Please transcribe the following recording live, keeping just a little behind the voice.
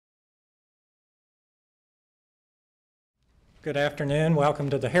Good afternoon.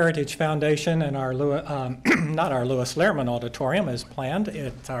 Welcome to the Heritage Foundation and our not our Lewis Lehrman Auditorium as planned.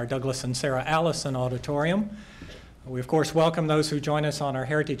 It's our Douglas and Sarah Allison Auditorium. We, of course, welcome those who join us on our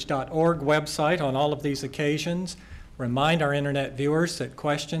heritage.org website on all of these occasions. Remind our internet viewers that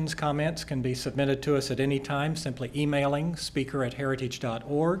questions, comments can be submitted to us at any time, simply emailing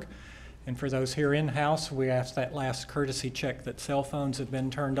speaker@heritage.org. And for those here in-house, we ask that last courtesy check that cell phones have been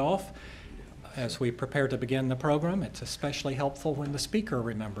turned off. As we prepare to begin the program, it's especially helpful when the speaker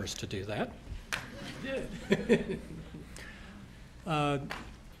remembers to do that.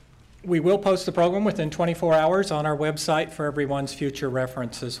 We will post the program within 24 hours on our website for everyone's future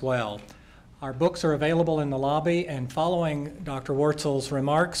reference as well. Our books are available in the lobby, and following Dr. Wortzel's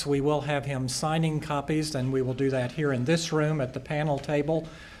remarks, we will have him signing copies, and we will do that here in this room at the panel table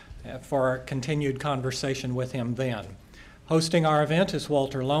for our continued conversation with him then. Hosting our event is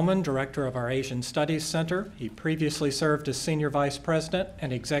Walter Lohman, Director of our Asian Studies Center. He previously served as Senior Vice President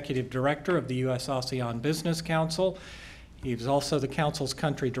and Executive Director of the U.S. ASEAN Business Council. He was also the Council's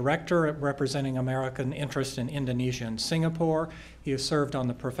Country Director representing American interests in Indonesia and Singapore. He has served on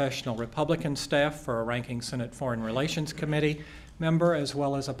the Professional Republican staff for a ranking Senate Foreign Relations Committee member, as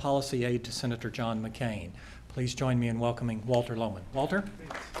well as a policy aide to Senator John McCain. Please join me in welcoming Walter Lohman. Walter?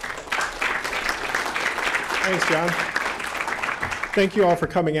 Thanks, John. Thank you all for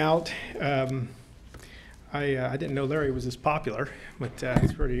coming out. I didn't know Larry was this popular, but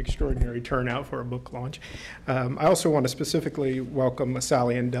it's a pretty extraordinary turnout for a book launch. I also want to specifically welcome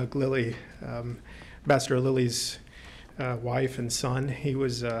Sally and Doug Lilly, Ambassador Lilly's wife and son.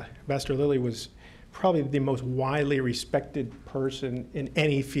 Ambassador Lilly was probably the most widely respected person in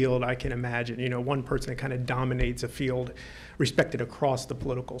any field I can imagine. You know, one person that kind of dominates a field, respected across the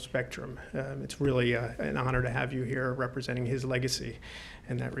political spectrum. It's really an honor to have you here representing his legacy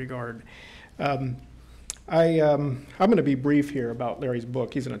in that regard. I'm going to be brief here about Larry's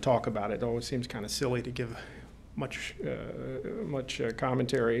book. He's going to talk about it. It always seems kind of silly to give much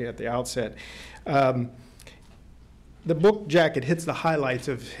commentary at the outset. The book jacket hits the highlights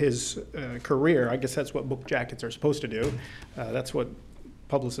of his career. I guess that's what book jackets are supposed to do. That's what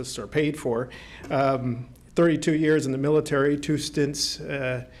publicists are paid for. 32 years in the military, 2 stints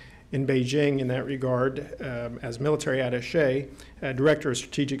in Beijing in that regard as military attaché, director of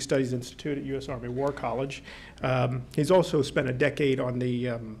Strategic Studies Institute at U.S. Army War College. He's also spent a decade on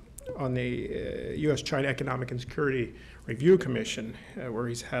the U.S.-China Economic and Security Review Commission, where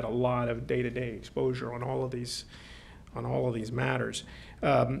he's had a lot of day-to-day exposure on all of these matters.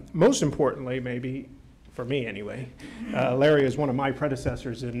 Most importantly, maybe, for me anyway, Larry is one of my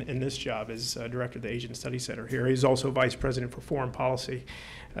predecessors in this job as director of the Asian Studies Center here. He's also vice president for foreign policy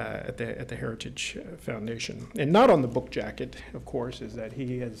at the Heritage Foundation. And not on the book jacket, of course, is that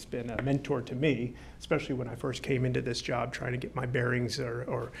he has been a mentor to me, especially when I first came into this job trying to get my bearings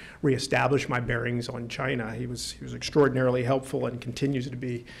or reestablish my bearings on China. He was extraordinarily helpful and continues to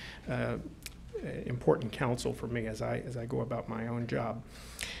be important counsel for me as I go about my own job.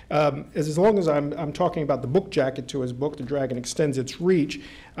 As long as I'm talking about the book jacket to his book, The Dragon Extends Its Reach,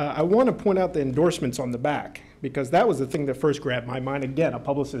 I want to point out the endorsements on the back, because that was the thing that first grabbed my mind. Again, a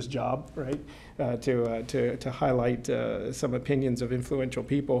publicist's job, right, to highlight some opinions of influential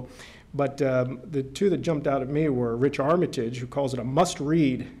people. But the 2 that jumped out at me were Rich Armitage, who calls it a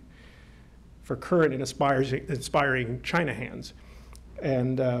must-read for current and inspiring China hands,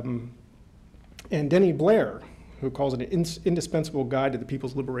 and Denny Blair, who calls it an indispensable guide to the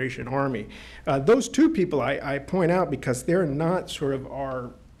People's Liberation Army. Those 2 people I point out because they're not sort of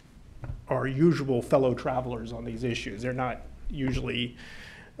our usual fellow travelers on these issues. They're not usually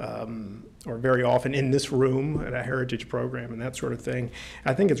or very often in this room at a heritage program and that sort of thing.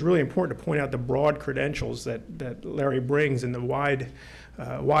 I think it's really important to point out the broad credentials that Larry brings and the wide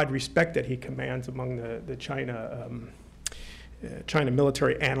respect that he commands among the China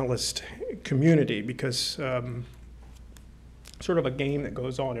military analyst community, because sort of a game that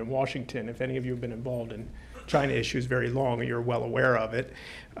goes on in Washington, if any of you have been involved in China issues very long, you're well aware of it,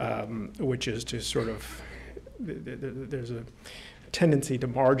 which is to sort of, there's a tendency to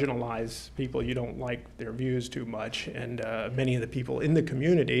marginalize people you don't like their views too much, and many of the people in the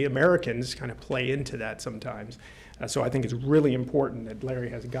community, Americans, kind of play into that sometimes. So I think it's really important that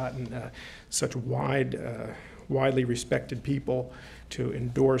Larry has gotten such widely respected people to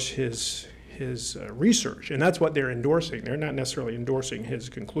endorse his research, and that's what they're endorsing. They're not necessarily endorsing his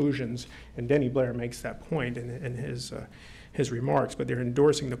conclusions, and Denny Blair makes that point in his remarks, but they're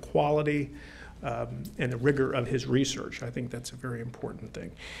endorsing the quality and the rigor of his research. I think that's a very important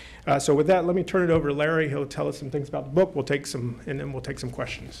thing. So with that, let me turn it over to Larry. He'll tell us some things about the book. We'll take some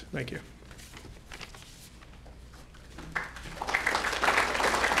questions. Thank you.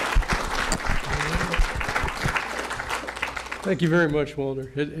 Thank you very much,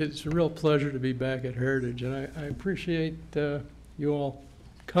 Walter. It's a real pleasure to be back at Heritage, and I appreciate you all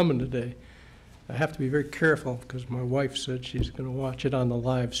coming today. I have to be very careful because my wife said she's going to watch it on the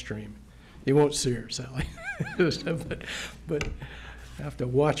live stream. You won't see her, Sally, but I have to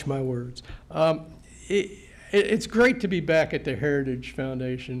watch my words. It's great to be back at the Heritage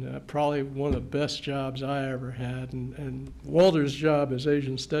Foundation, probably one of the best jobs I ever had, and Walter's job as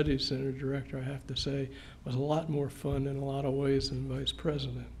Asian Studies Center Director, I have to say, was a lot more fun in a lot of ways than Vice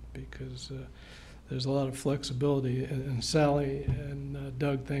President, because there's a lot of flexibility, and Sally and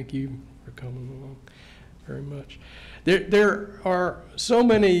Doug, thank you for coming along very much. There are so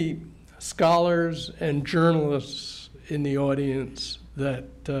many scholars and journalists in the audience that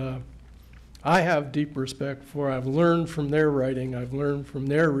I have deep respect for. I've learned from their writing, I've learned from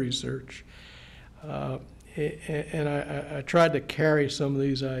their research, and I tried to carry some of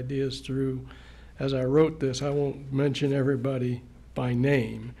these ideas through. As I wrote this, I won't mention everybody by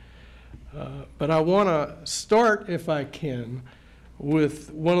name, but I want to start, if I can,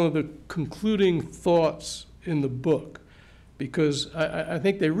 with one of the concluding thoughts in the book, because I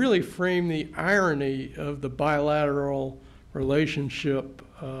think they really frame the irony of the bilateral relationship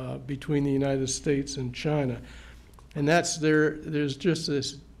between the United States and China. And that's there's just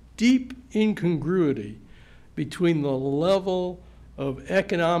this deep incongruity between the level of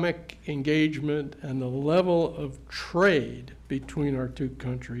economic engagement and the level of trade between our two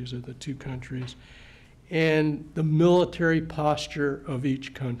countries, or the two countries, and the military posture of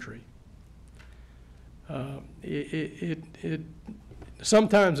each country. It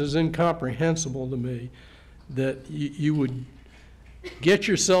sometimes is incomprehensible to me that you would get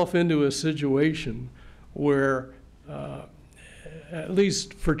yourself into a situation where, at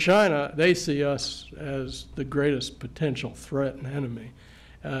least for China, they see us as the greatest potential threat and enemy.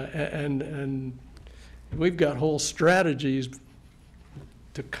 And we've got whole strategies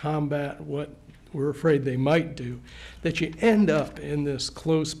to combat what we're afraid they might do, that you end up in this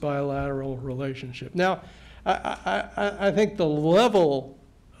close bilateral relationship. Now, I think the level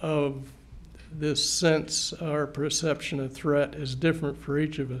of this sense or perception of threat is different for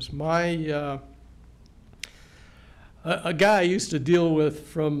each of us. A guy I used to deal with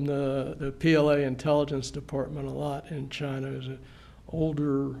from the PLA intelligence department a lot in China is an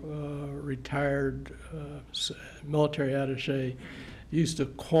older, retired military attaché, used to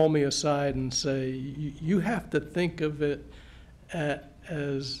call me aside and say, you have to think of it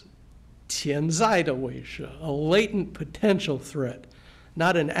as 潜在的威胁, a latent potential threat,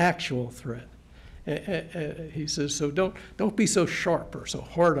 not an actual threat. He says, so don't be so sharp or so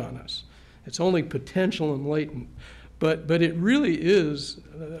hard on us. It's only potential and latent. But it really is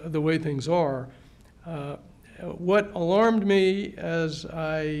the way things are. What alarmed me as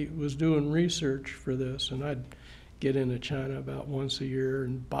I was doing research for this, and I'd get into China about once a year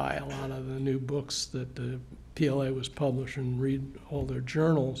and buy a lot of the new books that the PLA was publishing and read all their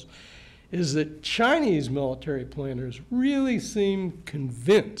journals, is that Chinese military planners really seem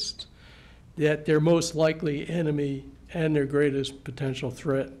convinced that their most likely enemy and their greatest potential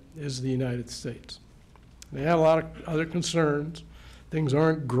threat is the United States. They have a lot of other concerns. Things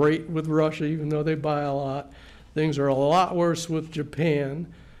aren't great with Russia, even though they buy a lot. Things are a lot worse with Japan,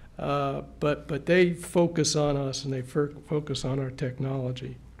 but they focus on us and they focus on our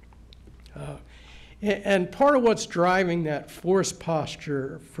technology. And part of what's driving that force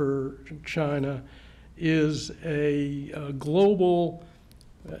posture for China is a global,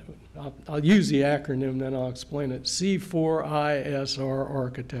 I'll use the acronym, then I'll explain it, C4ISR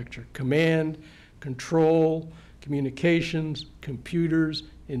architecture: command, control, communications, computers,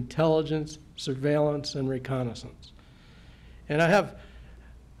 intelligence, surveillance, and reconnaissance. And I have,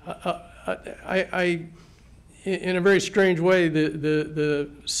 in a very strange way, the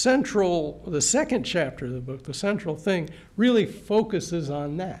second chapter of the book, the central thing, really focuses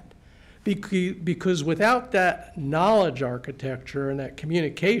on that. Because without that knowledge architecture and that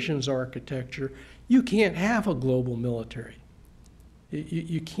communications architecture, you can't have a global military.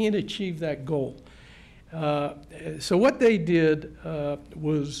 You can't achieve that goal. So what they did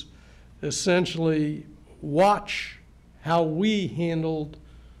was essentially watch how we handled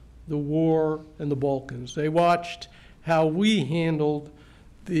the war in the Balkans. They watched how we handled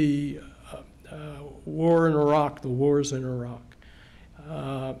the war in Iraq, the wars in Iraq.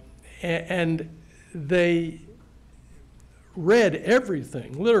 And they read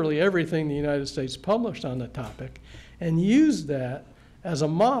everything, literally everything the United States published on the topic, and used that as a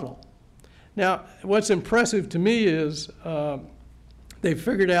model. Now, what's impressive to me is they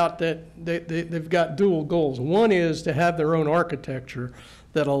figured out that they've got dual goals. One is to have their own architecture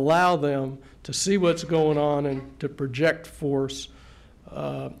that allow them to see what's going on and to project force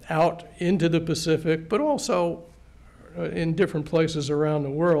out into the Pacific, but also in different places around the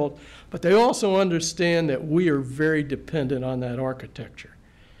world. But they also understand that we are very dependent on that architecture,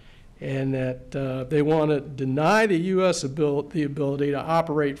 and that they want to deny the U.S. the ability to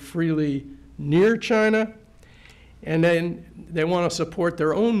operate freely near China, and then they want to support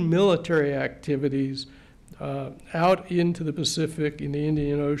their own military activities out into the Pacific, in the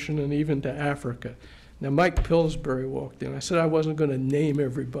Indian Ocean, and even to Africa. Now, Mike Pillsbury walked in. I said I wasn't going to name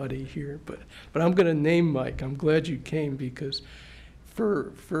everybody here, but I'm going to name Mike. I'm glad you came, because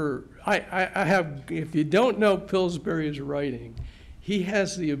I have, if you don't know Pillsbury's writing, he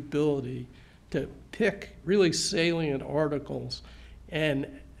has the ability to pick really salient articles and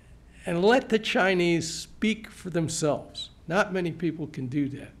let the Chinese speak for themselves. Not many people can do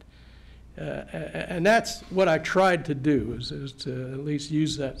that. And that's what I tried to do, is to at least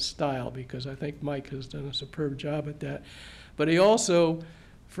use that style, because I think Mike has done a superb job at that. But he also,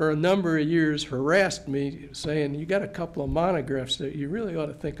 for a number of years, harassed me saying, you got a couple of monographs that you really ought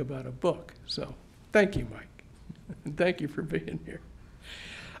to think about a book. So thank you, Mike. And thank you for being here.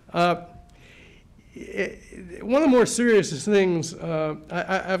 One of the more serious things,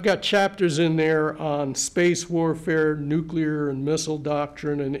 I've got chapters in there on space warfare, nuclear and missile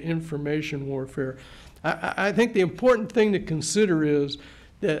doctrine, and information warfare. I think the important thing to consider is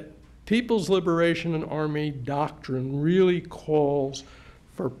that People's Liberation Army doctrine really calls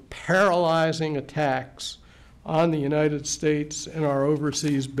for paralyzing attacks on the United States and our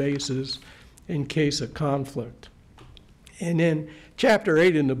overseas bases in case of conflict. And then Chapter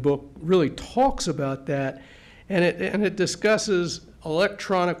 8 in the book really talks about that, and it discusses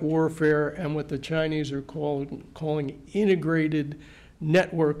electronic warfare and what the Chinese are calling integrated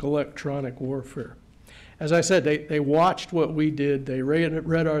network electronic warfare. As I said, they watched what we did, they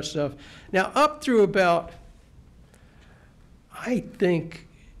read our stuff. Now, up through about, I think,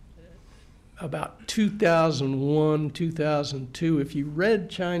 about 2001, 2002, if you read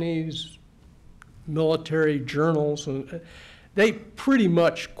Chinese military journals, they pretty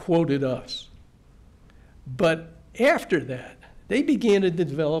much quoted us. But after that, they began to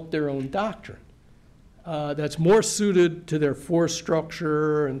develop their own doctrine that's more suited to their force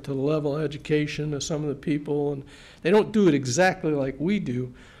structure and to the level of education of some of the people. And they don't do it exactly like we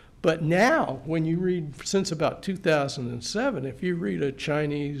do. But now, when you read, since about 2007, if you read a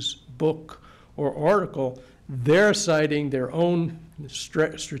Chinese book or article, they're citing their own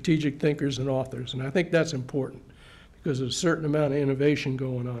strategic thinkers and authors. And I think that's important, because there's a certain amount of innovation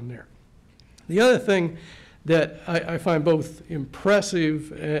going on there. The other thing that I find both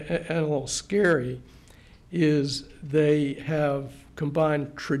impressive and a little scary is they have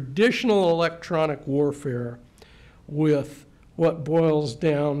combined traditional electronic warfare with what boils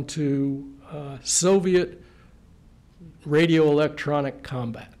down to Soviet radio-electronic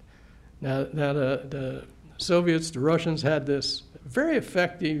combat. Now the Soviets, the Russians, had this very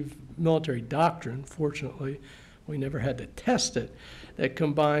effective military doctrine, fortunately. We never had to test it, that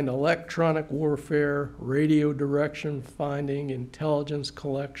combined electronic warfare, radio direction finding, intelligence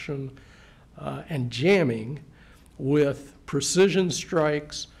collection, and jamming with precision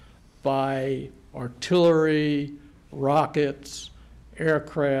strikes by artillery, rockets,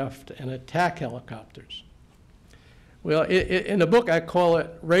 aircraft, and attack helicopters. Well, in the book, I call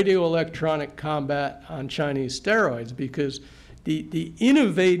it radio electronic combat on Chinese steroids, because the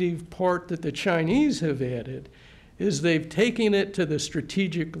innovative part that the Chinese have added is they've taken it to the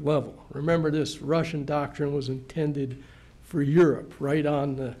strategic level. Remember, this Russian doctrine was intended for Europe, right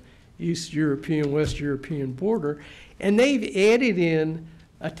on the East European, West European border, and they've added in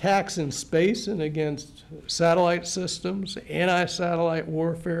attacks in space and against satellite systems, anti-satellite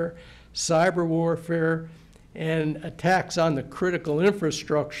warfare, cyber warfare, and attacks on the critical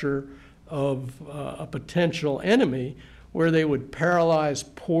infrastructure of a potential enemy, where they would paralyze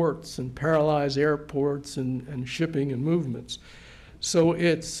ports and paralyze airports and shipping and movements. So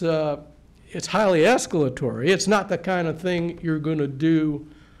it's highly escalatory. It's not the kind of thing you're going to do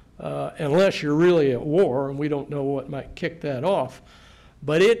unless you're really at war, and we don't know what might kick that off.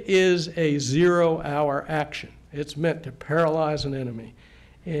 But it is a zero-hour action. It's meant to paralyze an enemy,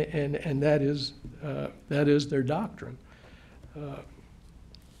 and that is their doctrine.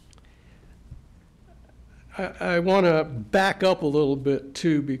 I want to back up a little bit,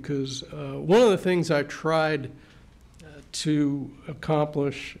 too, because one of the things I tried to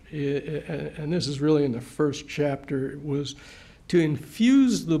accomplish, and this is really in the first chapter, was to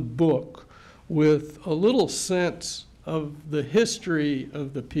infuse the book with a little sense of the history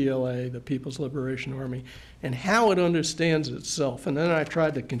of the PLA, the People's Liberation Army, and how it understands itself. And then I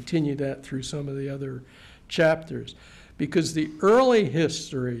tried to continue that through some of the other chapters, because the early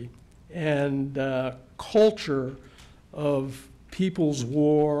history and culture of People's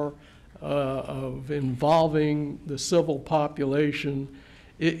War, of involving the civil population,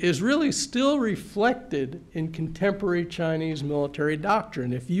 is really still reflected in contemporary Chinese military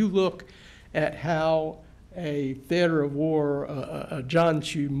doctrine. If you look at how a theater of war, a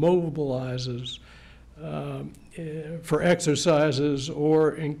Jianqu, mobilizes for exercises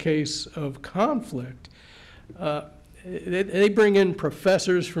or in case of conflict, they bring in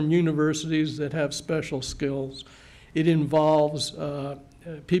professors from universities that have special skills. It involves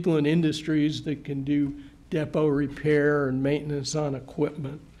people in industries that can do depot repair and maintenance on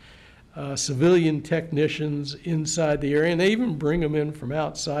equipment, civilian technicians inside the area, and they even bring them in from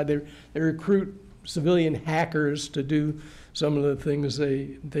outside. They recruit civilian hackers to do some of the things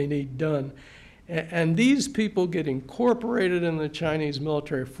they need done. And these people get incorporated in the Chinese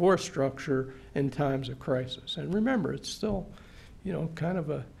military force structure in times of crisis. And remember, it's still, kind of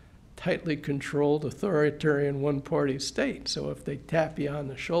a tightly controlled, authoritarian, one-party state. So if they tap you on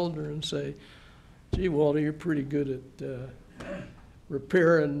the shoulder and say, gee, Walter, you're pretty good at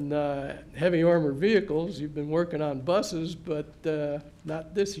repairing heavy armored vehicles. You've been working on buses, but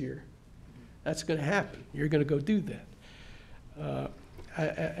not this year. That's going to happen. You're going to go do that.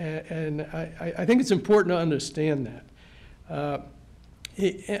 I think it's important to understand that.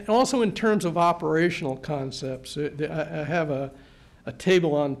 And also in terms of operational concepts, I have a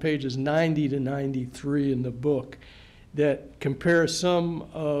table on pages 90 to 93 in the book that compares some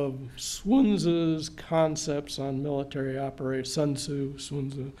of Sun Tzu's concepts on military operations, Sun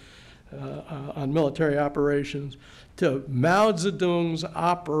Tzu, on military operations, to Mao Zedong's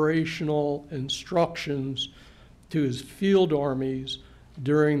operational instructions to his field armies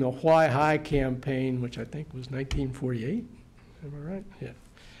during the Huaihai campaign, which I think was 1948. Am I right?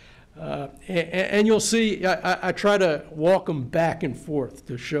 Yeah. And you'll see, I try to walk them back and forth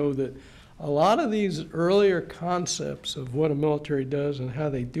to show that a lot of these earlier concepts of what a military does and how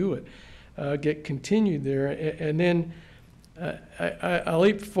they do it get continued there. And then I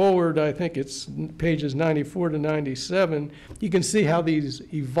leap forward, I think it's pages 94 to 97. You can see how these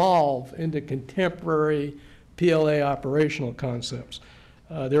evolve into contemporary PLA operational concepts.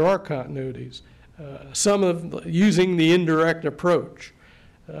 There are continuities. Some of using the indirect approach,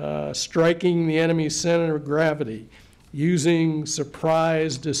 striking the enemy's center of gravity, using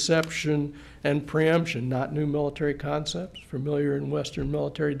surprise, deception, and preemption, not new military concepts, familiar in Western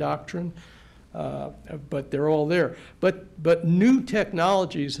military doctrine, but they're all there. But new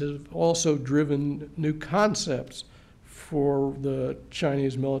technologies have also driven new concepts for the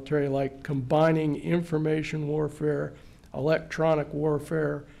Chinese military, like combining information warfare, electronic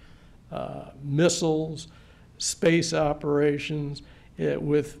warfare, missiles, space operations,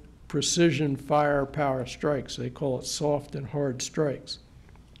 with precision firepower strikes. They call it soft and hard strikes.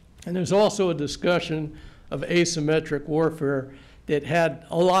 And there's also a discussion of asymmetric warfare that had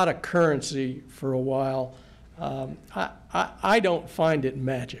a lot of currency for a while. I don't find it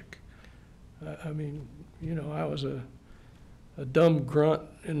magic. I mean, I was a dumb grunt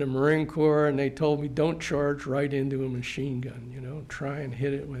in the Marine Corps, and they told me don't charge right into a machine gun, try and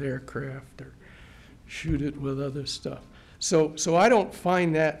hit it with aircraft or shoot it with other stuff. So I don't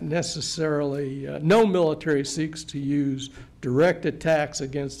find that necessarily, no military seeks to use direct attacks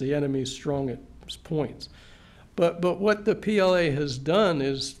against the enemy's strongest points. But what the PLA has done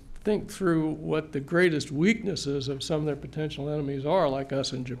is think through what the greatest weaknesses of some of their potential enemies are, like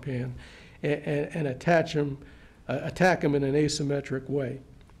us in Japan, and attack them in an asymmetric way.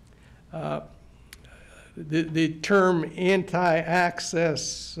 The term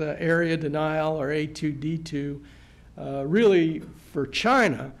anti-access area denial, or A2D2, really for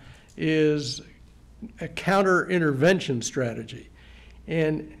China is a counter-intervention strategy.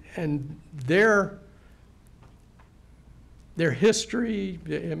 And their history,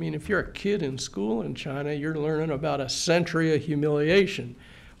 I mean, if you're a kid in school in China, you're learning about a century of humiliation,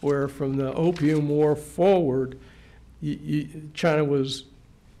 where from the Opium War forward, China was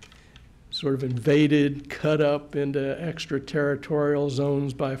sort of invaded, cut up into extraterritorial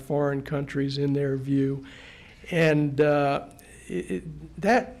zones by foreign countries in their view. And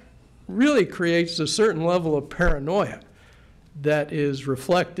that really creates a certain level of paranoia that is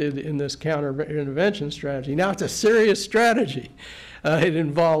reflected in this counter-intervention strategy. Now, it's a serious strategy. It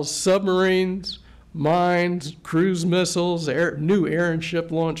involves submarines, mines, cruise missiles, new air and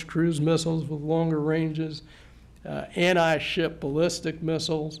ship-launched cruise missiles with longer ranges, anti-ship ballistic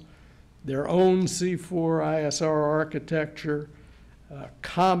missiles, their own C4 ISR architecture,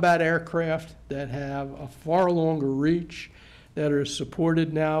 combat aircraft that have a far longer reach, that are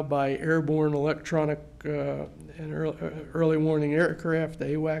supported now by airborne electronic and early warning aircraft, the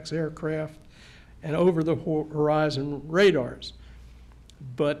AWACS aircraft, and over-the-horizon radars.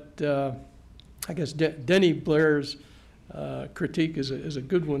 But I guess Denny Blair's critique is a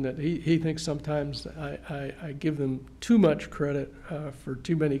good one, that he thinks sometimes I give them too much credit for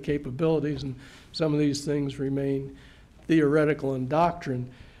too many capabilities, and some of these things remain theoretical and doctrine.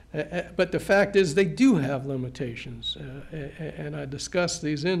 But the fact is they do have limitations, and I discussed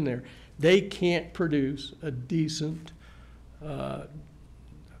these in there. They can't produce a decent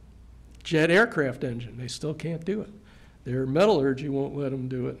jet aircraft engine. They still can't do it. Their metallurgy won't let them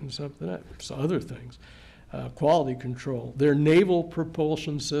do it, and something else, other things. Quality control. Their naval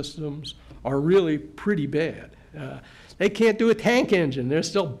propulsion systems are really pretty bad. They can't do a tank engine. They're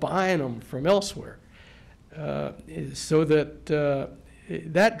still buying them from elsewhere. So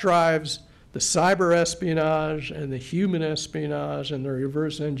that drives the cyber espionage and the human espionage and the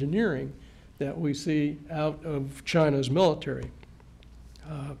reverse engineering that we see out of China's military.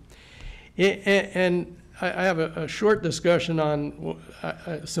 And I have a short discussion on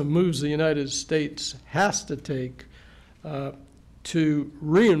some moves the United States has to take to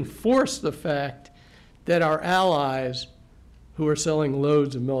reinforce the fact that our allies who are selling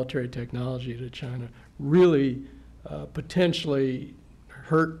loads of military technology to China really potentially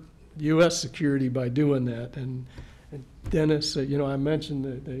hurt U.S. security by doing that. And Dennis, I mentioned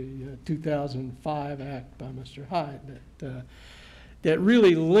the 2005 act by Mr. Hyde that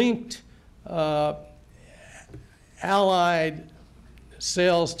really linked Allied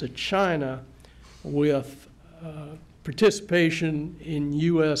sales to China with participation in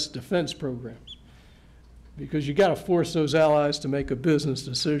U.S. defense programs. Because you got to force those allies to make a business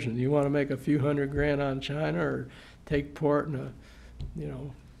decision. You want to make a few $100,000 on China, or take part in a,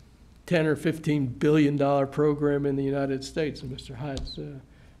 $10 or $15 billion program in the United States. And Mr. Hyde's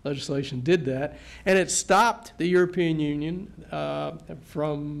legislation did that, and it stopped the European Union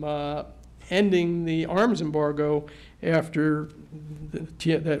from ending the arms embargo after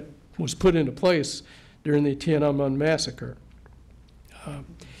that was put into place during the Tiananmen massacre.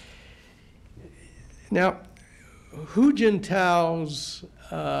 Now, Hu Jintao's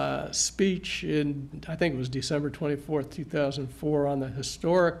speech in, I think it was December 24th, 2004, on the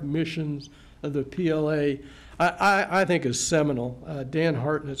historic missions of the PLA, I think is seminal. Dan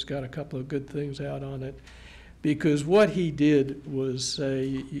Hartnett's got a couple of good things out on it, because what he did was say,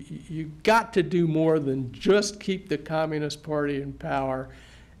 you got to do more than just keep the Communist Party in power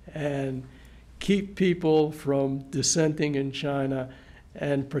and keep people from dissenting in China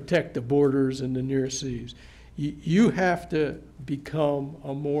and protect the borders and the near seas. You have to become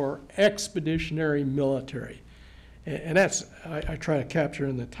a more expeditionary military. And that's, I try to capture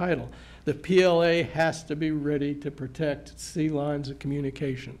in the title. The PLA has to be ready to protect sea lines of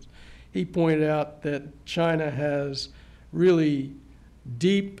communications. He pointed out that China has really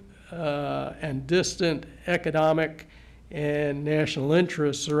deep and distant economic and national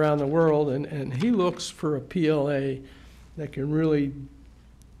interests around the world, and he looks for a PLA that can really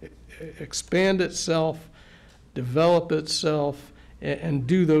expand itself, develop itself, and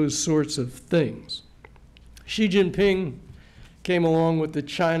do those sorts of things. Xi Jinping came along with the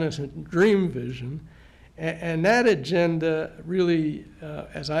China's Dream Vision, and that agenda really,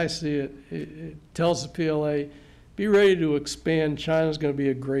 as I see it, it tells the PLA, be ready to expand. China's going to be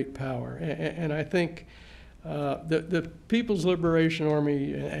a great power. And I think the People's Liberation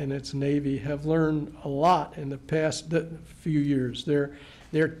Army and its Navy have learned a lot in the past few years.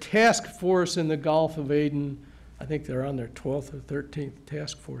 Their task force in the Gulf of Aden, I think they're on their 12th or 13th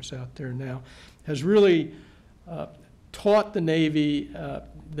task force out there now, has really taught the Navy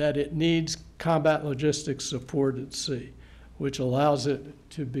that it needs combat logistics support at sea, which allows it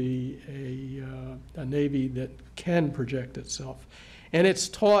to be a Navy that can project itself. And it's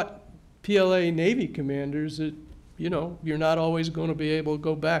taught PLA Navy commanders that, you're not always going to be able to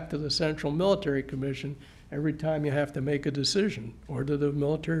go back to the Central Military Commission every time you have to make a decision, or to the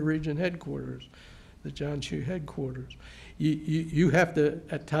military region headquarters, the Jiangsu headquarters. You have to,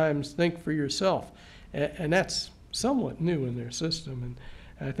 at times, think for yourself. And that's somewhat new in their system, and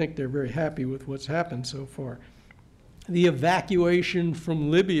I think they're very happy with what's happened so far. The evacuation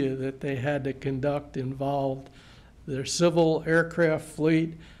from Libya that they had to conduct involved their civil aircraft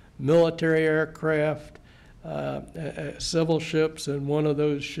fleet, military aircraft, civil ships, and one of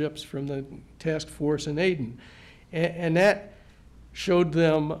those ships from the task force in Aden. And that showed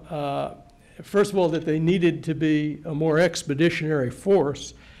them, first of all, that they needed to be a more expeditionary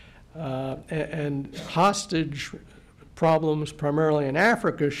force, And hostage problems, primarily in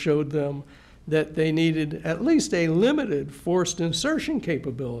Africa, showed them that they needed at least a limited forced insertion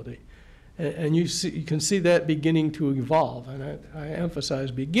capability. And you can see that beginning to evolve, and I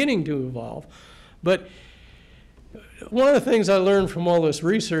emphasize beginning to evolve. But one of the things I learned from all this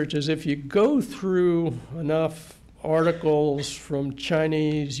research is if you go through enough articles from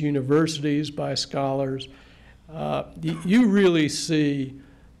Chinese universities by scholars, you really see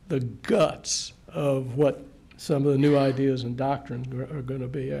the guts of what some of the new ideas and doctrines are going to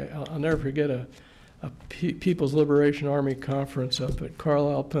be. I'll never forget a People's Liberation Army conference up at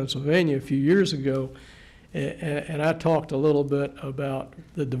Carlisle, Pennsylvania a few years ago, and I talked a little bit about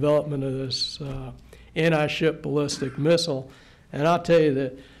the development of this anti-ship ballistic missile, and I'll tell you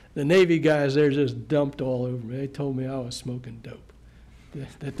that the Navy guys there just dumped all over me. They told me I was smoking dope,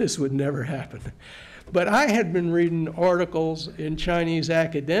 that this would never happen. But I had been reading articles in Chinese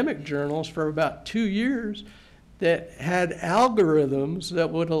academic journals for about 2 years that had algorithms that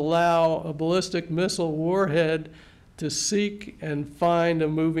would allow a ballistic missile warhead to seek and find a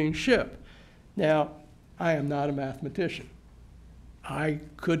moving ship. Now, I am not a mathematician. I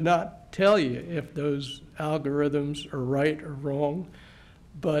could not tell you if those algorithms are right or wrong,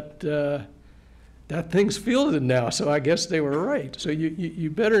 but that thing's fielded now, so I guess they were right. So you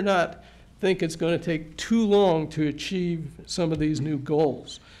better not think it's going to take too long to achieve some of these new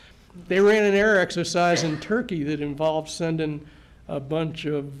goals. They ran an air exercise in Turkey that involved sending a bunch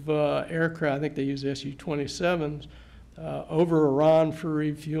of aircraft, I think they used Su-27s, over Iran for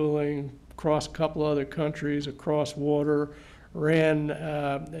refueling, across a couple other countries, across water, ran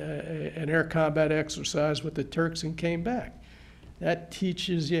an air combat exercise with the Turks and came back. That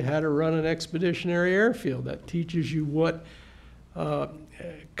teaches you how to run an expeditionary airfield. That teaches you what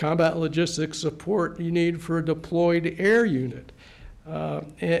combat logistics support you need for a deployed air unit.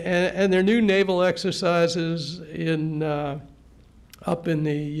 And their new naval exercises up in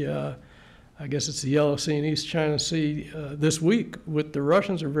the, I guess it's the Yellow Sea and East China Sea this week with the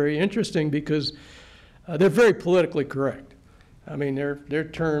Russians are very interesting because they're very politically correct. I mean, they're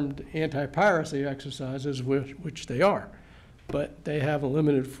termed anti-piracy exercises, which they are, but they have a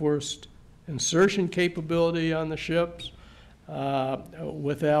limited forced insertion capability on the ships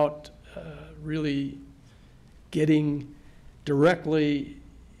without really getting directly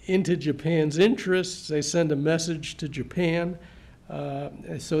into Japan's interests. They send a message to Japan.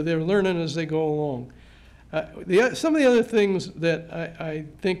 So they're learning as they go along. Some of the other things that I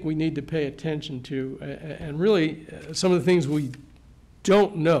think we need to pay attention to, and really some of the things we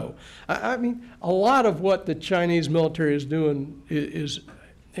don't know. I mean, a lot of what the Chinese military is doing is,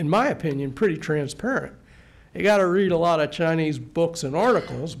 in my opinion, pretty transparent. You got to read a lot of Chinese books and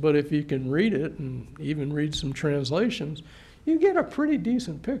articles, but if you can read it and even read some translations, you get a pretty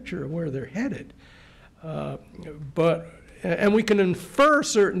decent picture of where they're headed. And we can infer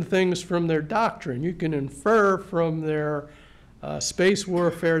certain things from their doctrine. You can infer from their space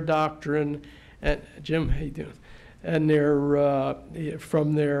warfare doctrine, and Jim, how you doing? And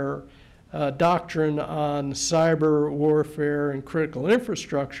from their doctrine on cyber warfare and critical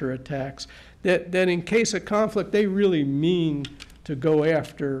infrastructure attacks, that in case of conflict, they really mean to go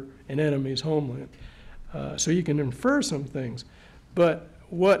after an enemy's homeland. So you can infer some things. But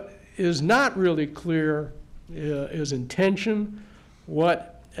what is not really clear is intention,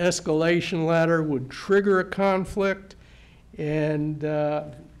 what escalation ladder would trigger a conflict, and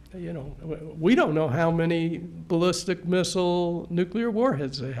we don't know how many ballistic missile nuclear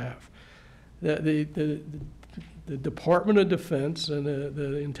warheads they have. The Department of Defense and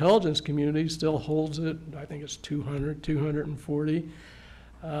the intelligence community still holds it. I think it's 200, 240.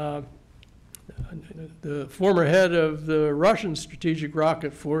 The former head of the Russian Strategic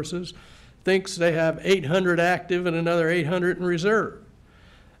Rocket Forces thinks they have 800 active and another 800 in reserve.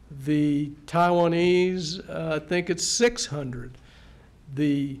 The Taiwanese think it's 600.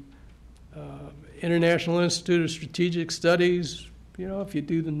 The International Institute of Strategic Studies, if you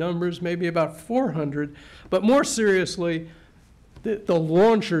do the numbers, maybe about 400. But more seriously, the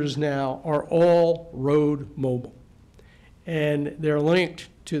launchers now are all road mobile. And they're linked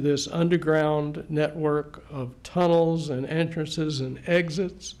to this underground network of tunnels and entrances and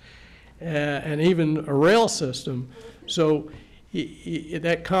exits, and even a rail system. So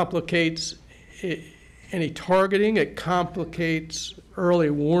that complicates any targeting. It complicates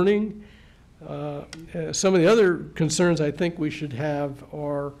early warning. Some of the other concerns I think we should have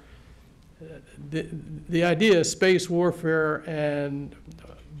are the idea of space warfare and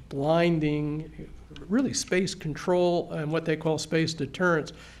blinding, really space control and what they call space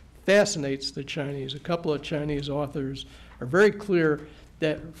deterrence fascinates the Chinese. A couple of Chinese authors are very clear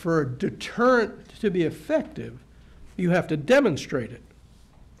that for a deterrent to be effective, you have to demonstrate it.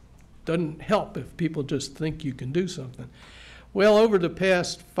 Doesn't help if people just think you can do something. Well, over the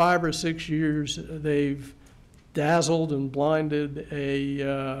past 5 or 6 years, they've dazzled and blinded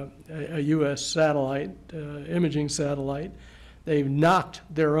a U.S. satellite, imaging satellite. They've knocked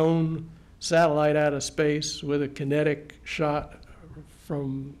their own satellite out of space with a kinetic shot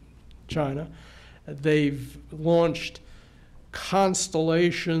from China. They've launched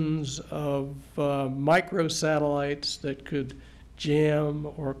constellations of microsatellites that could jam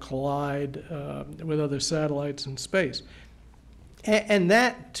or collide with other satellites in space. And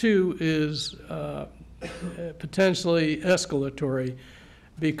that, too, is potentially escalatory,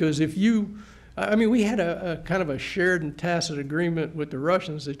 because if you, I mean, we had a kind of a shared and tacit agreement with the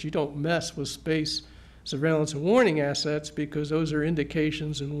Russians that you don't mess with space surveillance and warning assets, because those are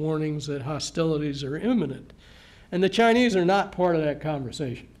indications and warnings that hostilities are imminent. And the Chinese are not part of that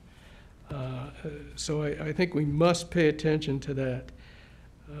conversation. So I think we must pay attention to that.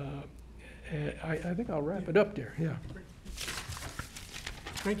 I think I'll wrap it up there, yeah.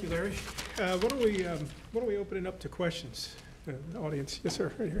 Thank you, Larry. Why don't we open it up to questions? The audience, yes,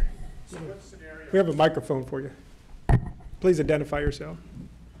 sir, right here. So what scenario? We have a microphone for you. Please identify yourself.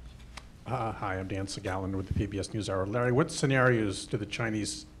 Hi, I'm Dan Segalin with the PBS NewsHour. Larry, what scenarios do the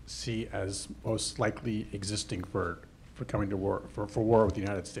Chinese see as most likely existing for coming to war, for war with the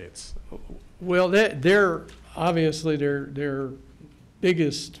United States? Well, they're obviously their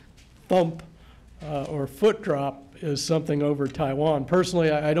biggest thump or foot drop is something over Taiwan.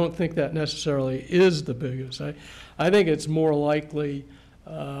 Personally, I don't think that necessarily is the biggest. I think it's more likely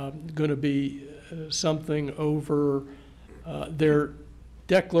going to be something over their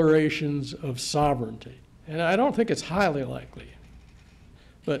declarations of sovereignty. And I don't think it's highly likely.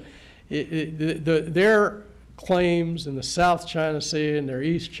 But their claims in the South China Sea and their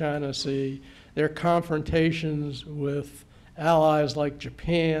East China Sea, their confrontations with allies like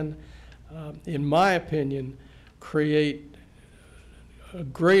Japan, in my opinion, create a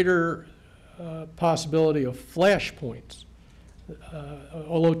greater possibility of flashpoints,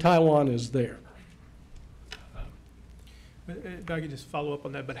 although Taiwan is there. If I could just follow up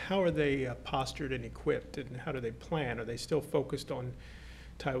on that, but how are they postured and equipped, and how do they plan? Are they still focused on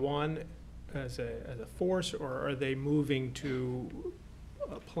Taiwan as a force, or are they moving to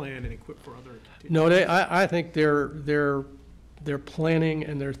plan and equip for other? No, I think their planning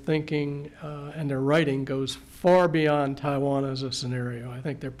and their thinking and their writing goes far beyond Taiwan as a scenario. I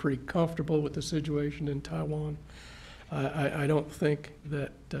think they're pretty comfortable with the situation in Taiwan. I don't think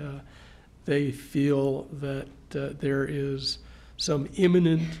that they feel that there is some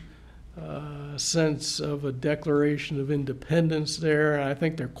imminent sense of a declaration of independence there. And I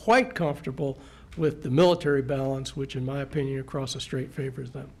think they're quite comfortable with the military balance, which in my opinion across the strait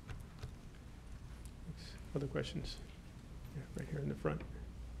favors them. Other questions? Yeah, right here in the front.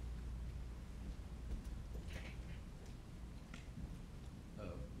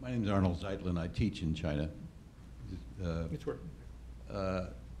 My name is Arnold Zeitlin. I teach in China. It's working.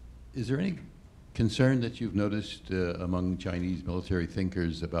 Is there any concern that you've noticed among Chinese military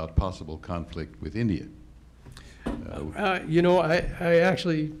thinkers about possible conflict with India? You know, I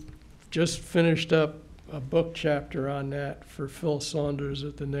actually just finished up a book chapter on that for Phil Saunders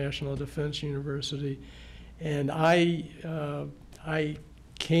at the National Defense University, and I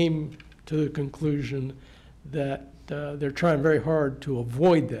came to the conclusion that they're trying very hard to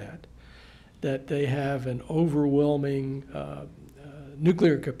avoid that they have an overwhelming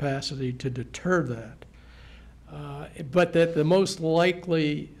nuclear capacity to deter that, but that the most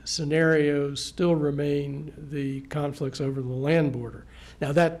likely scenarios still remain the conflicts over the land border.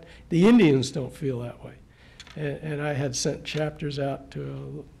 Now that the Indians don't feel that way, and I had sent chapters out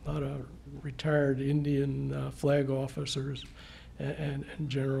to a lot of retired Indian flag officers and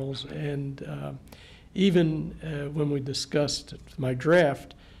generals, and even when we discussed my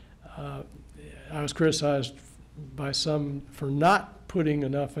draft, I was criticized by some for not putting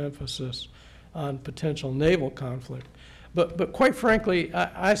enough emphasis on potential naval conflict. But quite frankly,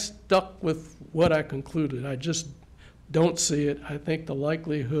 I stuck with what I concluded. I just don't see it. I think the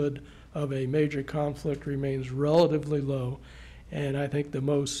likelihood of a major conflict remains relatively low, and I think the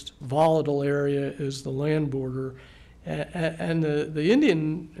most volatile area is the land border. And the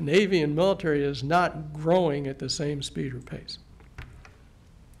Indian Navy and military is not growing at the same speed or pace.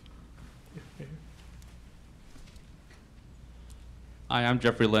 Hi, I'm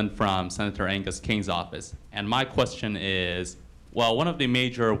Jeffrey Lin from Senator Angus King's office. And my question is, well, one of the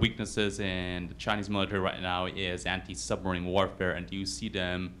major weaknesses in the Chinese military right now is anti-submarine warfare. And do you see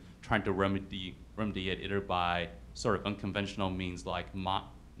them trying to remedy it either by sort of unconventional means like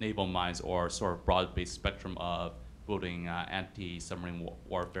naval mines or sort of broad-based spectrum of building anti-submarine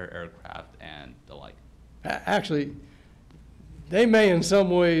warfare aircraft and the like? Actually, they may in some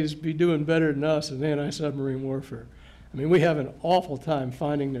ways be doing better than us in anti-submarine warfare. I mean, we have an awful time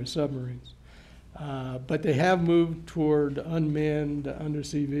finding their submarines. But they have moved toward unmanned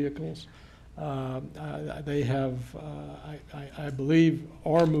undersea vehicles. They have, I believe,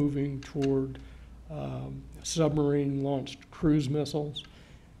 are moving toward submarine-launched cruise missiles.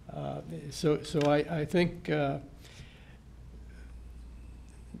 So I think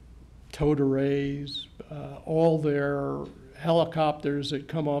towed arrays, all their helicopters that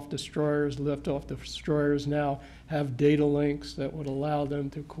come off destroyers, lift off the destroyers now have data links that would allow them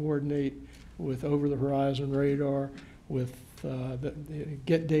to coordinate with over-the-horizon radar, with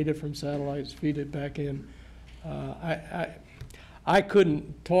get data from satellites, feed it back in. I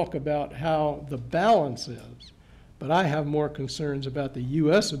couldn't talk about how the balance is, but I have more concerns about the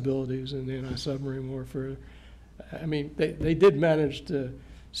U.S. abilities in anti-submarine warfare. I mean, they did manage to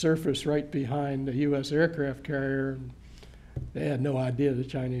surface right behind the U.S. aircraft carrier, and they had no idea the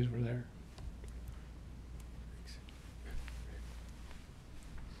Chinese were there.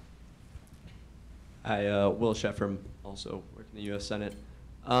 Hi, Will Sheffram, also work in the U.S. Senate.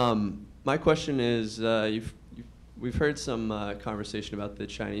 My question is, we've heard some conversation about the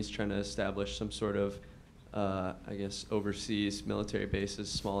Chinese trying to establish some sort of, I guess, overseas military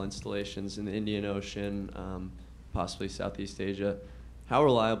bases, small installations in the Indian Ocean, possibly Southeast Asia. How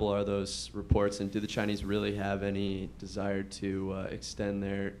reliable are those reports, and do the Chinese really have any desire to extend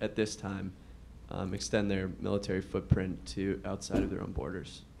their, at this time, extend their military footprint to outside of their own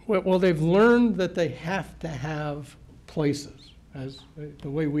borders? Well, they've learned that they have to have places, as the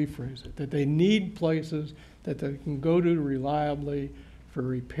way we phrase it, that they need places that they can go to reliably for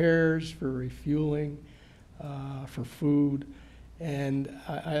repairs, for refueling, for food. And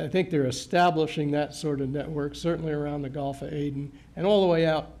I think they're establishing that sort of network, certainly around the Gulf of Aden and all the way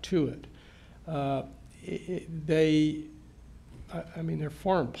out to it. I mean, their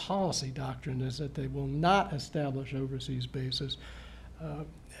foreign policy doctrine is that they will not establish overseas bases.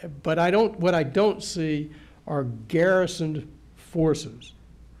 But what I don't see are garrisoned forces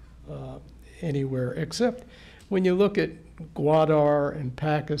anywhere, except when you look at Gwadar and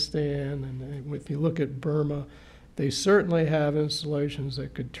Pakistan, and if you look at Burma, they certainly have installations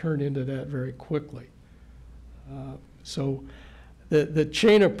that could turn into that very quickly. So the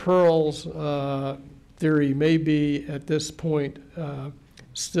chain of pearls theory may be, at this point,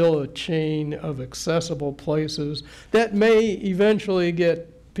 still a chain of accessible places that may eventually get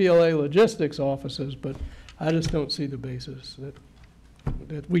PLA logistics offices, but I just don't see the basis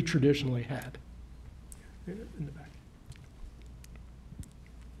that we traditionally had. In the back.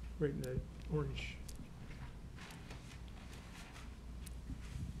 Right in the orange.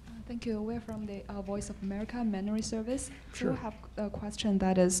 Thank you. We're from the Voice of America Memory Service. Sure. So we have a question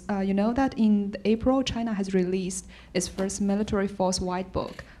that is, you know that in April, China has released its first military force white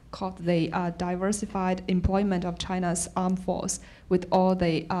book called the Diversified Employment of China's Armed Force, with all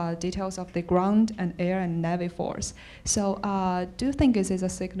the details of the ground and air and navy force. So do you think this is a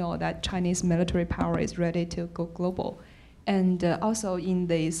signal that Chinese military power is ready to go global? And also in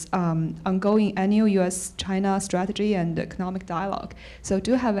this ongoing annual U.S.-China strategy and economic dialogue, so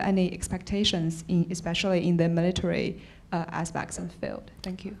do you have any expectations, especially in the military aspects and field?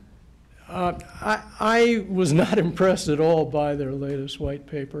 Thank you. I was not impressed at all by their latest white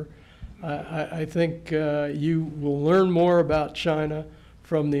paper. I think you will learn more about China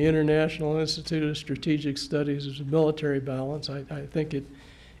from the International Institute of Strategic Studies' military balance. I think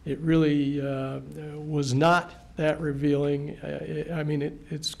it really was not that revealing. I mean,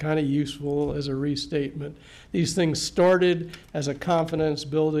 it's kind of useful as a restatement. These things started as a confidence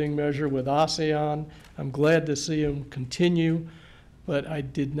building measure with ASEAN. I'm glad to see them continue, but I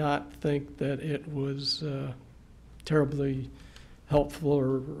did not think that it was terribly helpful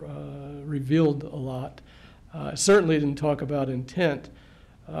or revealed a lot. Certainly didn't talk about intent.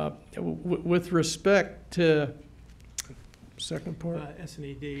 With respect to second part?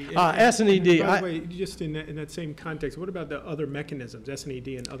 S&ED. S&ED. By the way, just in that same context, what about the other mechanisms, S&ED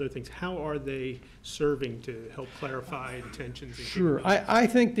and other things? How are they serving to help clarify tensions? Sure. I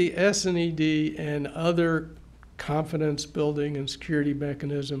think the S&ED and other confidence building and security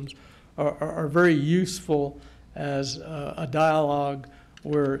mechanisms are very useful as a dialogue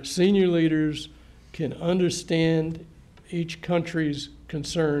where senior leaders can understand each country's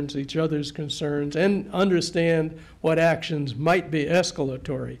concerns, each other's concerns, and understand what actions might be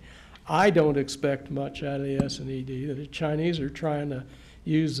escalatory. I don't expect much out of the S&ED. The Chinese are trying to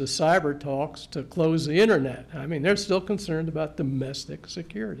use the cyber talks to close the internet. I mean, they're still concerned about domestic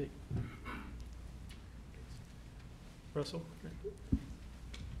security. Russell?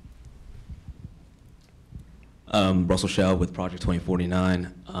 Russell Shell with Project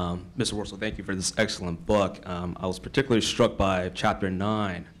 2049. Mr. Wortzel, thank you for this excellent book. I was particularly struck by Chapter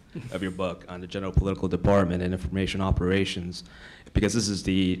 9 of your book on the General Political Department and Information Operations, because this is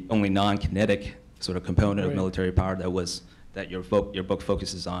the only non-kinetic sort of component of military power that your book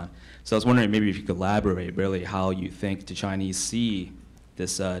focuses on. So I was wondering maybe if you could elaborate really how you think the Chinese see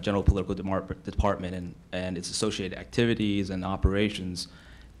this General Political Department and its associated activities and operations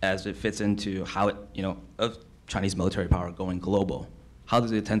as it fits into how it, of Chinese military power going global. How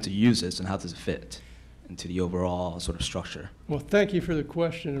does it intend to use this, and how does it fit into the overall sort of structure? Well, thank you for the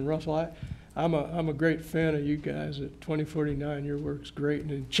question, and Russell, I'm a great fan of you guys at 2049. Your work's great,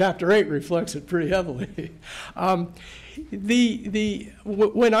 and Chapter 8 reflects it pretty heavily.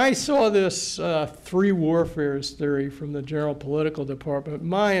 When I saw this three warfares theory from the General Political Department,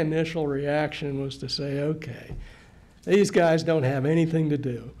 my initial reaction was to say, okay, these guys don't have anything to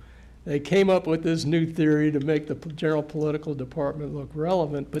do. They came up with this new theory to make the General Political Department look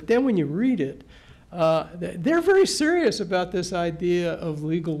relevant, but then when you read it, they're very serious about this idea of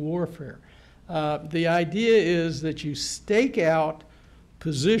legal warfare. The idea is that you stake out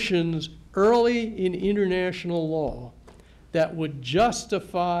positions early in international law that would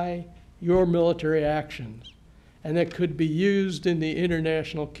justify your military actions and that could be used in the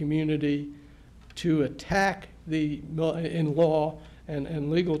international community to attack in law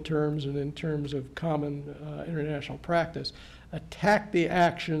and legal terms and in terms of common international practice, attack the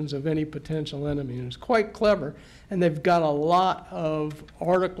actions of any potential enemy. And it's quite clever, and they've got a lot of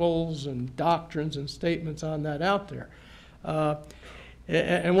articles and doctrines and statements on that out there.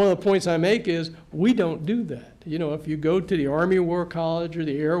 And one of the points I make is we don't do that. If you go to the Army War College or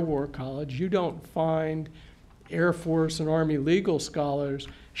the Air War College, you don't find Air Force and Army legal scholars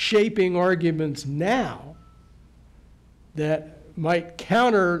shaping arguments now that might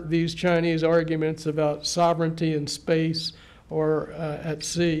counter these Chinese arguments about sovereignty in space or at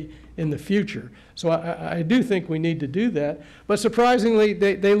sea in the future. So I do think we need to do that. But surprisingly,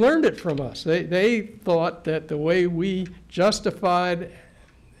 they learned it from us. They thought that the way we justified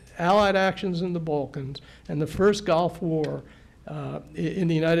Allied actions in the Balkans and the first Gulf War in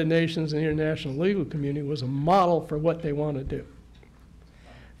the United Nations and the international legal community was a model for what they want to do.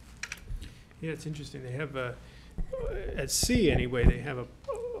 Yeah, it's interesting. They have at sea anyway, they have a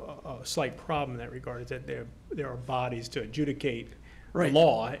slight problem in that regard, is that there are bodies to adjudicate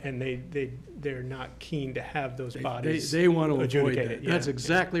law, and they're not keen to have those bodies they want to avoid adjudicate that. it. Yeah. That's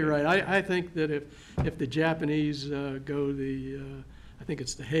exactly right. I think that if the Japanese go I think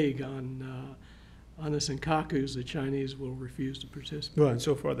it's the Hague on the Senkakus, the Chinese will refuse to participate. Well, and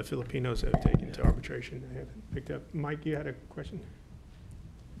so far the Filipinos have taken it to arbitration. They haven't picked up. Mike, you had a question?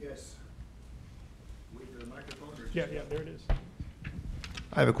 Yes. With the microphone? Yeah, there it is.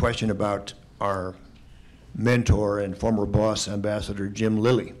 I have a question about our mentor and former boss, Ambassador Jim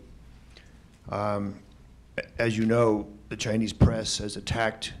Lilly. As you know, the Chinese press has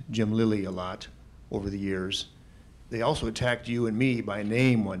attacked Jim Lilly a lot over the years. They also attacked you and me by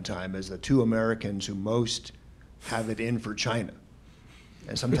name one time as the two Americans who most have it in for China.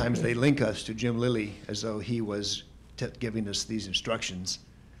 And sometimes they link us to Jim Lilly as though he was giving us these instructions.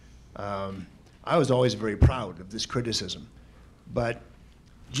 I was always very proud of this criticism. But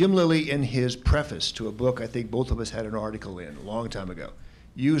Jim Lilly, in his preface to a book I think both of us had an article in a long time ago,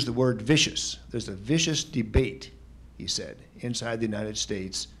 used the word vicious. There's a vicious debate, he said, inside the United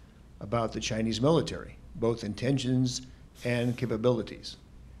States about the Chinese military, both intentions and capabilities.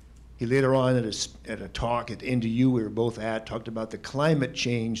 He later on at a talk at NDU we were both at, talked about the climate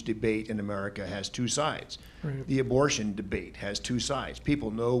change debate in America has two sides. Right. The abortion debate has two sides. People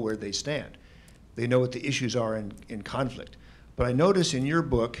know where they stand. They know what the issues are in conflict. But I notice in your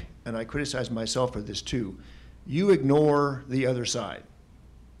book, and I criticize myself for this too, you ignore the other side.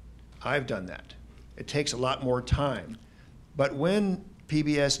 I've done that. It takes a lot more time. But when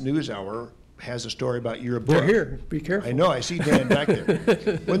PBS NewsHour has a story about your book. They're here. Be careful. I know. I see Dan back there.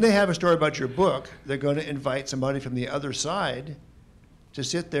 When they have a story about your book, they're going to invite somebody from the other side to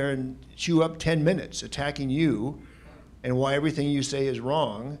sit there and chew up 10 minutes attacking you and why everything you say is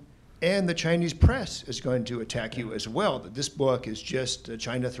wrong. And the Chinese press is going to attack you as well, that this book is just a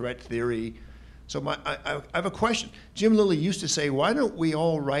China threat theory. So I have a question. Jim Lilly used to say, why don't we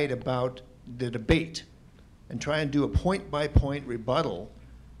all write about the debate and try and do a point-by-point rebuttal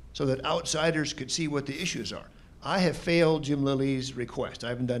so that outsiders could see what the issues are? I have failed Jim Lilly's request. I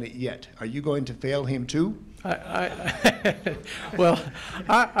haven't done it yet. Are you going to fail him too? Well,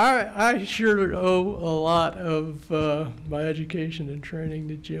 I sure owe a lot of my education and training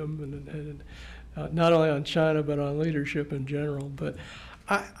to Jim, and not only on China, but on leadership in general. But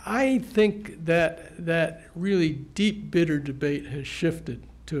I think that really deep, bitter debate has shifted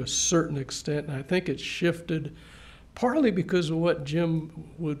to a certain extent, and I think it's shifted partly because of what Jim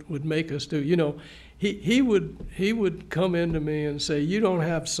would make us do. You know, he would come into me and say, "You don't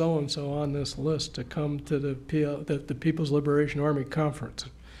have so and so on this list to come to the People's Liberation Army conference."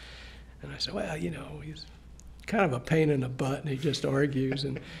 And I said, "Well, you know, he's kind of a pain in the butt, and he just argues."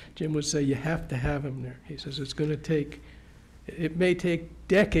 And Jim would say, "You have to have him there." He says, it may take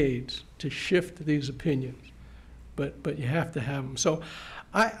decades to shift these opinions, but you have to have them. So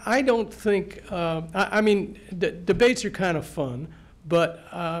I don't think, I mean, debates are kind of fun, but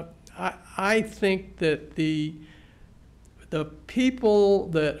I think that the people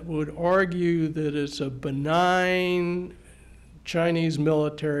that would argue that it's a benign Chinese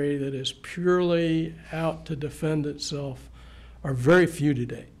military that is purely out to defend itself are very few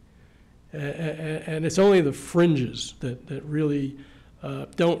today. And it's only the fringes that really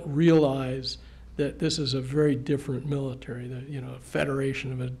don't realize that this is a very different military. The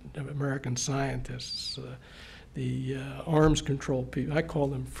Federation of American Scientists, the arms control people, I call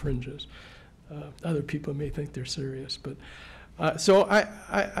them fringes. Other people may think they're serious, but so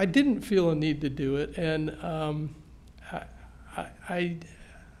I didn't feel a need to do it, and I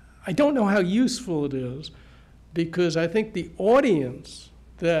don't know how useful it is, because I think the audience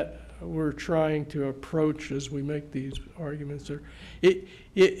that we're trying to approach as we make these arguments are,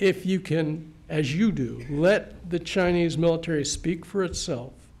 if you can, as you do, let the Chinese military speak for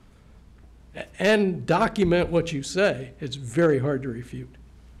itself and document what you say, it's very hard to refute.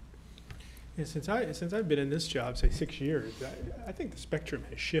 Yeah, since I've been in this job, say 6 years, I think the spectrum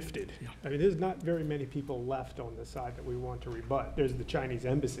has shifted. Yeah. I mean, there's not very many people left on the side that we want to rebut. There's the Chinese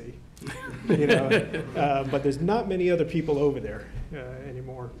embassy, but there's not many other people over there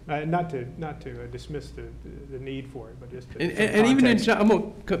anymore. Not to dismiss the need for it, but just to, and even in China, I'm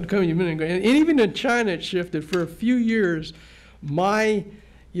going to come in a minute, and even in China, it shifted. For a few years, my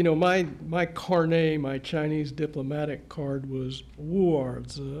carnet, my Chinese diplomatic card was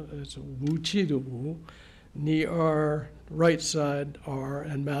Wortzel. It's Wu Qi de Wu, Ni Er, right side R,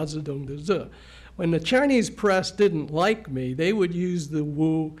 and Mao Zedong de Ze. When the Chinese press didn't like me, they would use the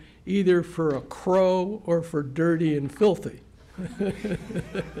Wu either for a crow or for dirty and filthy.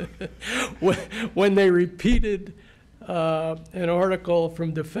 When they repeated an article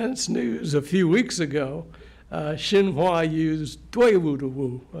from Defense News a few weeks ago, Xinhua used Dui Wu de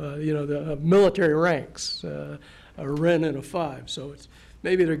Wu, the military ranks, a Ren and a 5. So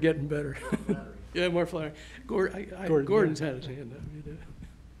maybe they're getting better. Yeah, more flattering. Gordon's had his hand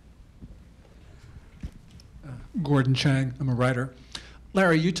up. Gordon Chang, I'm a writer.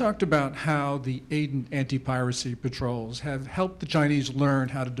 Larry, you talked about how the Aden anti-piracy patrols have helped the Chinese learn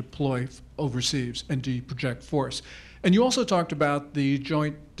how to deploy overseas and to project force. And you also talked about the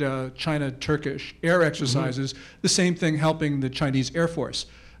joint China-Turkish air exercises, the same thing helping the Chinese Air Force.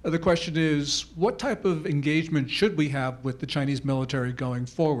 The question is, what type of engagement should we have with the Chinese military going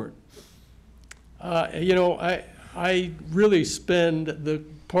forward? I really spend the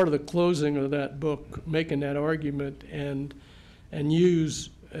part of the closing of that book making that argument and use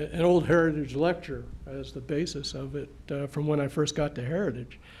an old Heritage lecture as the basis of it from when I first got to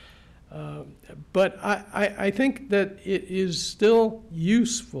Heritage. But I think that it is still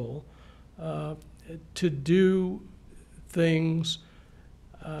useful to do things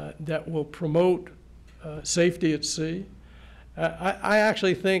that will promote safety at sea. I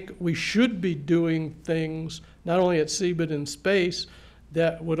actually think we should be doing things not only at sea but in space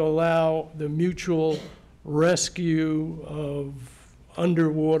that would allow the mutual rescue of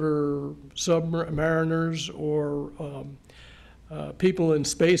underwater submariners or people in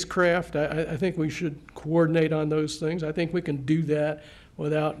spacecraft. I think we should coordinate on those things. I think we can do that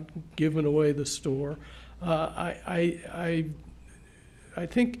without giving away the store. I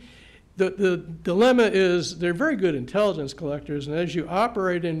think the dilemma is they're very good intelligence collectors, and as you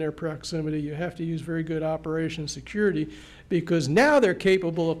operate in their proximity, you have to use very good operation security, because now they're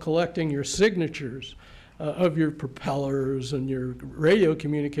capable of collecting your signatures of your propellers and your radio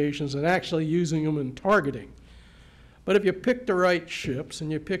communications and actually using them in targeting. But if you pick the right ships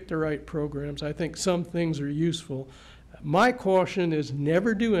and you pick the right programs, I think some things are useful. My caution is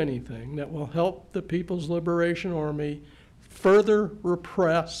never do anything that will help the People's Liberation Army further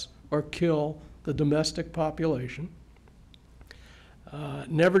repress or kill the domestic population.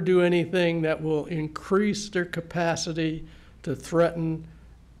 never do anything that will increase their capacity to threaten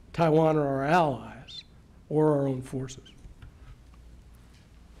Taiwan or our allies or our own forces.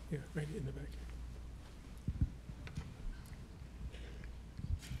 Yeah, right in the back.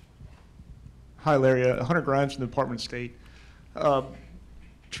 Hi, Larry. Hunter Grimes from the Department of State.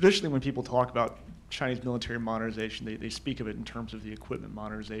 Traditionally, when people talk about Chinese military modernization, they speak of it in terms of the equipment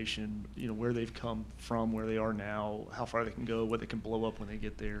modernization, you know, where they've come from, where they are now, how far they can go, what they can blow up when they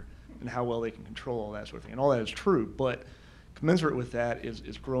get there, and how well they can control all that sort of thing. And all that is true, but commensurate with that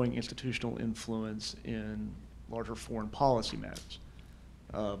is growing institutional influence in larger foreign policy matters.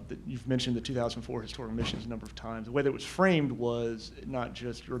 You've mentioned the 2004 historical missions a number of times. The way that it was framed was not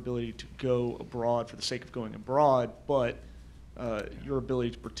just your ability to go abroad for the sake of going abroad, but your ability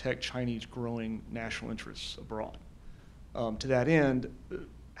to protect Chinese growing national interests abroad. To that end,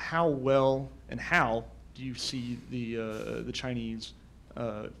 how well and how do you see the Chinese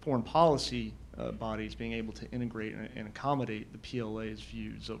foreign policy bodies being able to integrate and accommodate the PLA's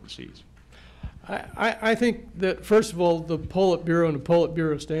views overseas? I think that, first of all, the Politburo and the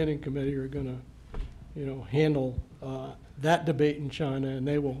Politburo Standing Committee are going to, handle that debate in China, and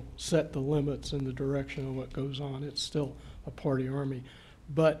they will set the limits and the direction of what goes on. It's still a party army.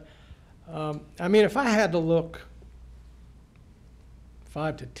 But, I mean, if I had to look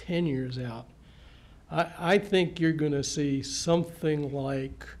 5 to 10 years out, I think you're going to see something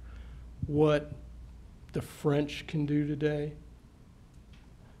like what the French can do today.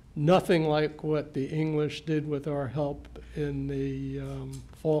 Nothing like what the English did with our help in the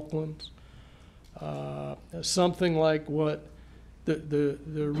Falklands. Something like what the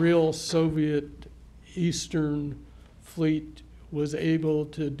real Soviet Eastern Fleet was able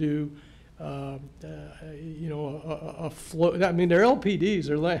to do. A float. I mean, their LPDs,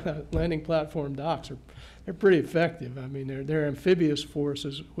 their landing platform docks, they're pretty effective. I mean, their amphibious force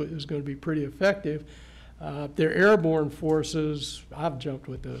is going to be pretty effective. Their airborne forces, I've jumped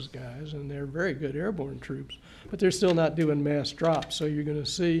with those guys, and they're very good airborne troops, but they're still not doing mass drops. So you're going to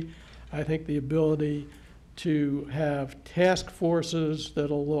see, I think, the ability to have task forces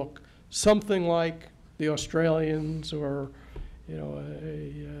that'll look something like the Australians or,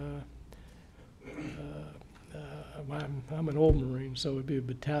 I'm an old Marine, so it would be a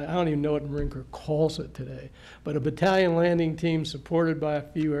battalion. I don't even know what Marine Corps calls it today, but a battalion landing team supported by a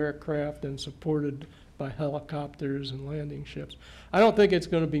few aircraft and supported by helicopters and landing ships. I don't think it's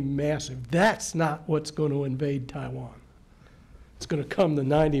going to be massive. That's not what's going to invade Taiwan. It's going to come the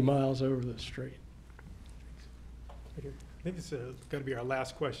 90 miles over the strait. I think this is got to be our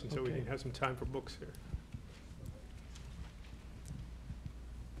last question, so we Okay. can have some time for books here.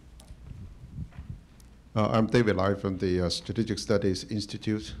 I'm David Lai from the Strategic Studies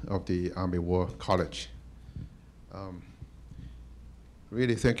Institute of the Army War College.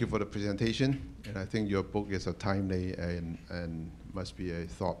 Really thank you for the presentation, and I think your book is a timely and must be a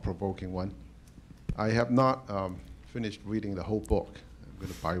thought-provoking one. I have not finished reading the whole book. I'm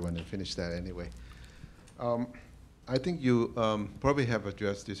going to buy one and finish that anyway. I think you probably have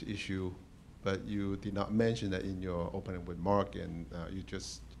addressed this issue, but you did not mention that in your opening remark, and you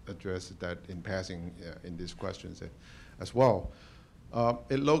just addressed that in passing in these questions as well.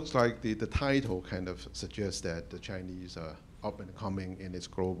 It looks like the title kind of suggests that the Chinese are up and coming in its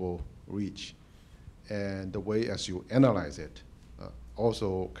global reach. And the way as you analyze it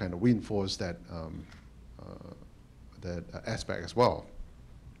also kind of reinforce that, that aspect as well.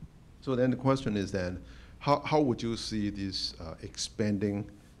 So then the question is then, how would you see this expanding,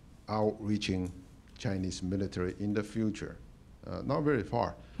 outreaching Chinese military in the future? Not very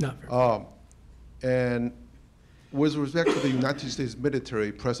far. Not very far. And with respect to the United States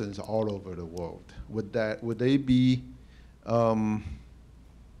military presence all over the world, would they be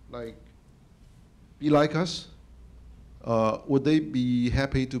like us? Would they be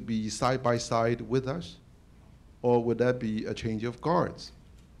happy to be side by side with us? Or would that be a change of guards?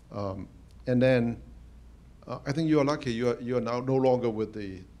 And then I think you are lucky you are now no longer with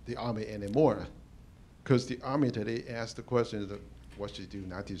the Army anymore, because the Army today asks the question of what should the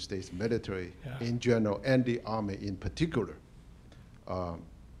United States military in general and the Army in particular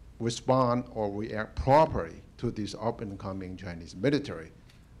respond or react properly to this up and coming Chinese military.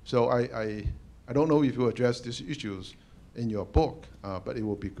 So I don't know if you address these issues in your book, but it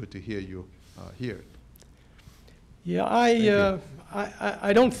would be good to hear you here. Yeah,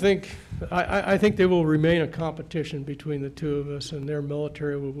 I don't think, I think there will remain a competition between the two of us, and their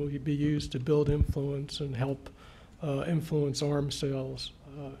military will be used to build influence and help influence arms sales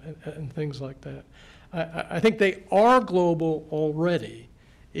and things like that. I think they are global already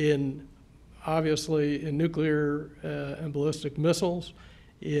in obviously in nuclear and ballistic missiles,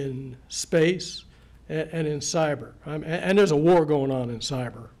 in space, and in cyber. And there's a war going on in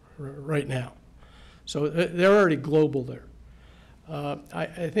cyber right now. So they're already global there.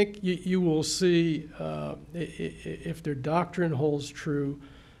 I think you will see, if their doctrine holds true,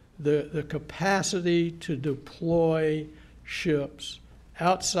 the capacity to deploy ships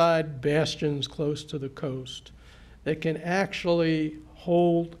outside bastions close to the coast that can actually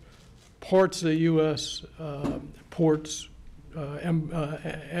hold parts of the U.S. Ports,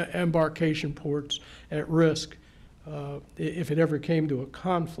 embarkation ports at risk if it ever came to a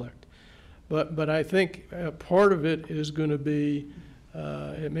conflict. But I think part of it is going to be,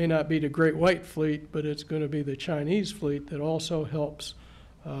 it may not be the Great White Fleet, but it's going to be the Chinese fleet that also helps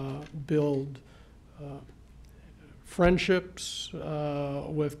build friendships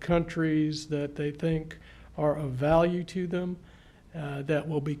with countries that they think are of value to them, that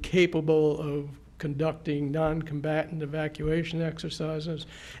will be capable of conducting non-combatant evacuation exercises.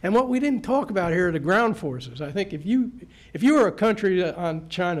 And what we didn't talk about here are the ground forces. I think if you were a country on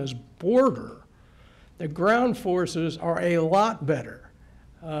China's border, the ground forces are a lot better,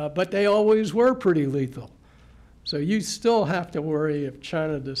 but they always were pretty lethal. So you still have to worry if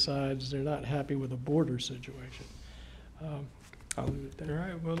China decides they're not happy with the border situation. I'll leave it there. All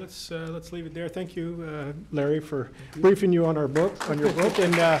right, well, let's leave it there. Thank you, Larry, for briefing you on your book.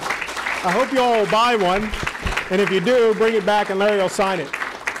 And I hope you all will buy one. And if you do, bring it back and Larry will sign it.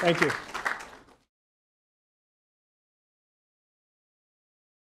 Thank you.